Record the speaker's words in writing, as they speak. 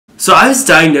So I was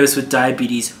diagnosed with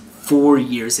diabetes 4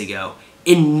 years ago,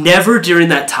 and never during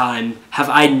that time have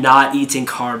I not eaten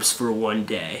carbs for one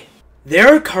day. There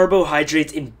are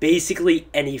carbohydrates in basically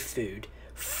any food.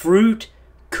 Fruit,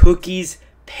 cookies,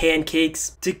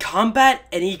 pancakes. To combat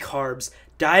any carbs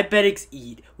diabetics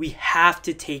eat, we have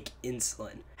to take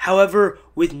insulin. However,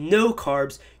 with no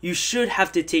carbs, you should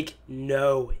have to take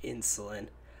no insulin.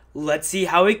 Let's see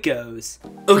how it goes.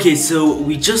 Okay, so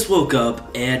we just woke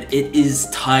up and it is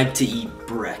time to eat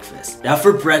breakfast. Now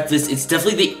for breakfast, it's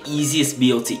definitely the easiest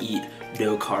meal to eat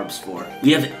no carbs for.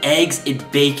 We have eggs and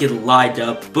bacon lined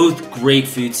up, both great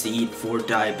foods to eat for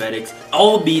diabetics.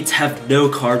 All meats have no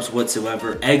carbs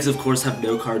whatsoever. Eggs, of course, have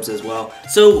no carbs as well.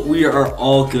 So we are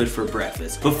all good for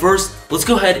breakfast. But first, let's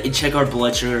go ahead and check our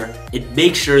blood sugar and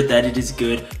make sure that it is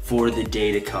good for the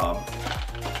day to come.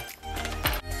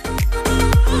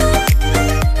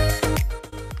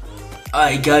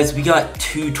 Alright guys, we got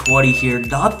 220 here,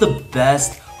 not the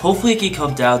best. Hopefully it can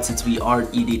come down since we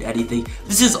aren't eating anything.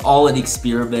 This is all an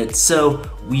experiment, so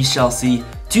we shall see.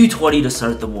 220 to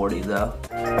start the morning though.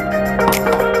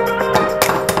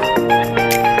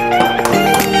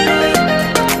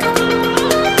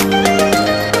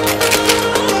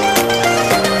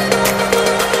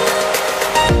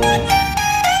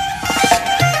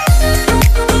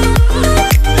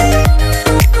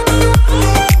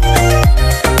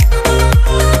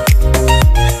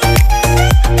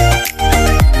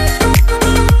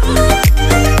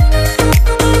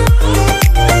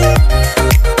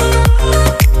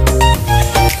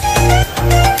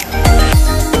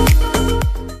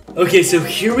 Okay, so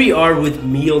here we are with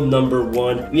meal number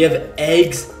 1. We have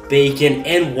eggs, bacon,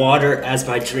 and water as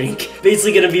my drink.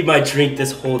 Basically gonna be my drink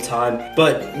this whole time,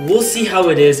 but we'll see how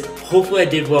it is. Hopefully I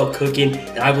did well cooking,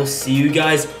 and I will see you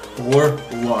guys for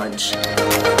lunch.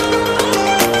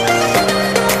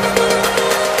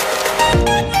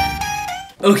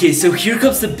 Okay, so here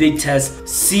comes the big test.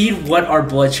 See what our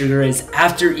blood sugar is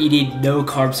after eating no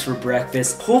carbs for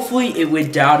breakfast. Hopefully it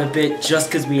went down a bit just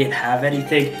because we didn't have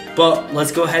anything, but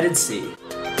let's go ahead and see.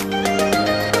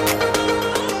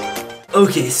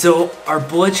 Okay, so our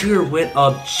blood sugar went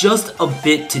up just a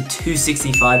bit to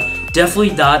 265.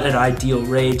 Definitely not an ideal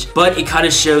range, but it kind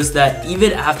of shows that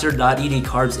even after not eating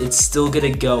carbs, it's still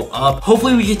gonna go up.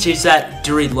 Hopefully we can change that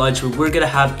during lunch where we're gonna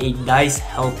have a nice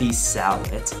healthy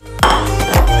salad.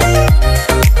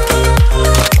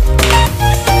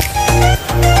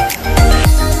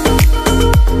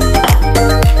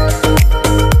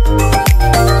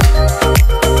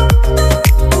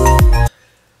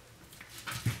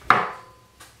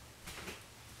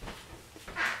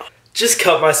 Just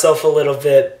cut myself a little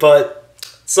bit, but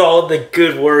it's all the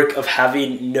good work of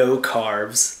having no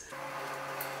carbs.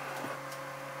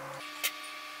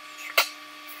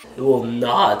 It will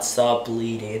not stop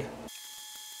bleeding.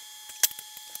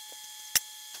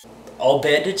 All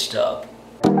bandaged up.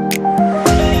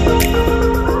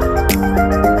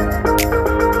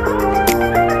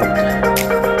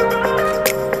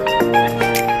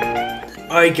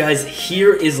 Alright guys,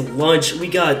 here is lunch. We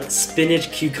got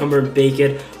spinach, cucumber, and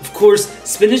bacon. Of course,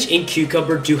 spinach and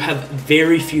cucumber do have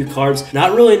very few carbs,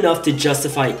 not really enough to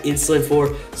justify insulin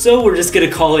for, so we're just gonna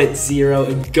call it 0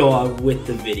 and go on with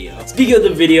the video. Speaking of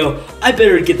the video, I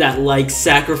better get that like,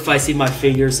 sacrificing my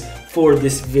fingers for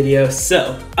this video.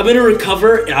 So, I'm gonna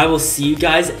recover and I will see you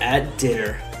guys at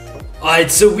dinner.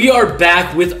 Alright, so we are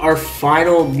back with our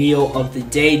final meal of the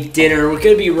day, dinner. We're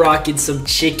going to be rocking some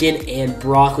chicken and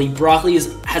broccoli. Broccoli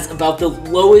has about the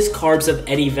lowest carbs of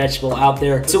any vegetable out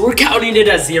there. So we're counting it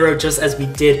as 0 just as we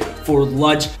did for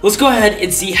lunch. Let's go ahead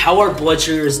and see how our blood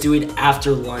sugar is doing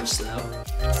after lunch though.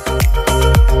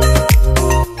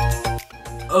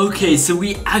 Okay, so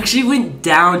we actually went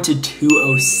down to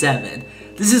 207.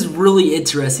 This is really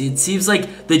interesting. It seems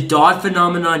like the dawn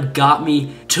phenomenon got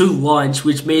me to lunch,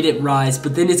 which made it rise,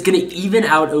 but then it's gonna even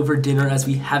out over dinner as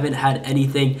we haven't had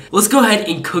anything. Let's go ahead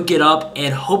and cook it up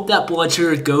and hope that blood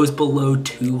sugar goes below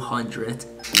 200.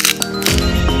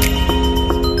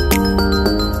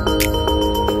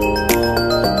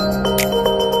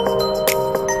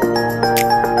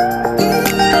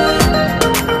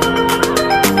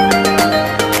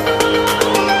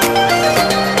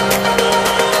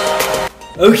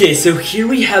 Okay, so here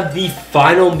we have the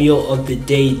final meal of the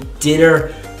day,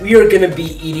 dinner. We are gonna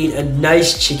be eating a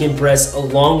nice chicken breast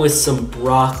along with some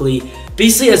broccoli.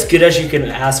 Basically as good as you can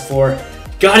ask for.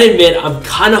 Gotta admit, I'm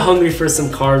kinda hungry for some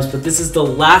carbs, but this is the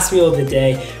last meal of the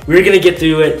day. We're gonna get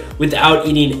through it without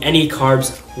eating any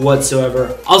carbs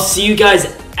whatsoever. I'll see you guys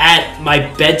at my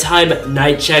bedtime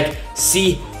night check,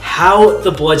 see how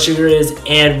the blood sugar is,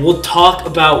 and we'll talk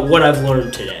about what I've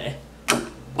learned today.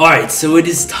 Alright, so it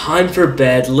is time for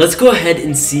bed. Let's go ahead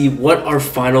and see what our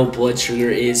final blood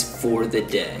sugar is for the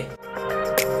day.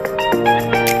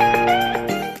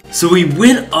 So we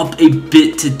went up a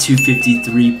bit to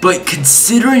 253, but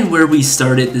considering where we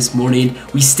started this morning,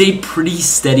 we stayed pretty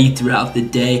steady throughout the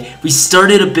day. We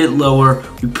started a bit lower,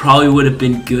 we probably would have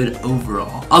been good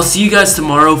overall. I'll see you guys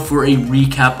tomorrow for a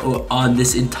recap on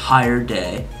this entire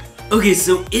day. Okay,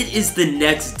 so it is the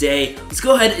next day. Let's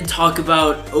go ahead and talk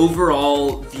about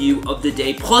overall view of the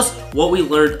day, plus what we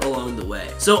learned along the way.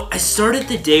 So I started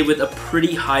the day with a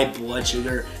pretty high blood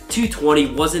sugar.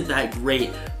 220 wasn't that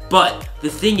great, but the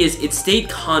thing is, it stayed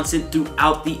constant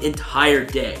throughout the entire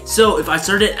day. So if I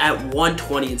started at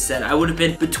 120 instead, I would have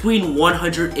been between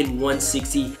 100 and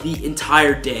 160 the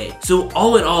entire day. So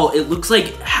all in all, it looks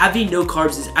like having no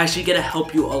carbs is actually gonna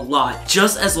help you a lot,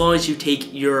 just as long as you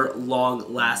take your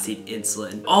long-lasting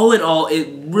insulin. All in all, it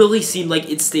really seemed like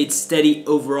it stayed steady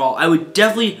overall. I would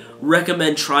definitely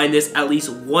recommend trying this at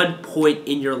least one point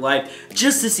in your life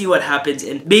just to see what happens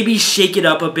and maybe shake it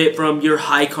up a bit from your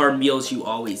high carb meals you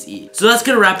always eat. So that's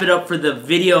gonna wrap it up for the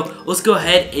video. Let's go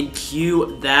ahead and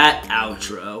cue that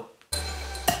outro.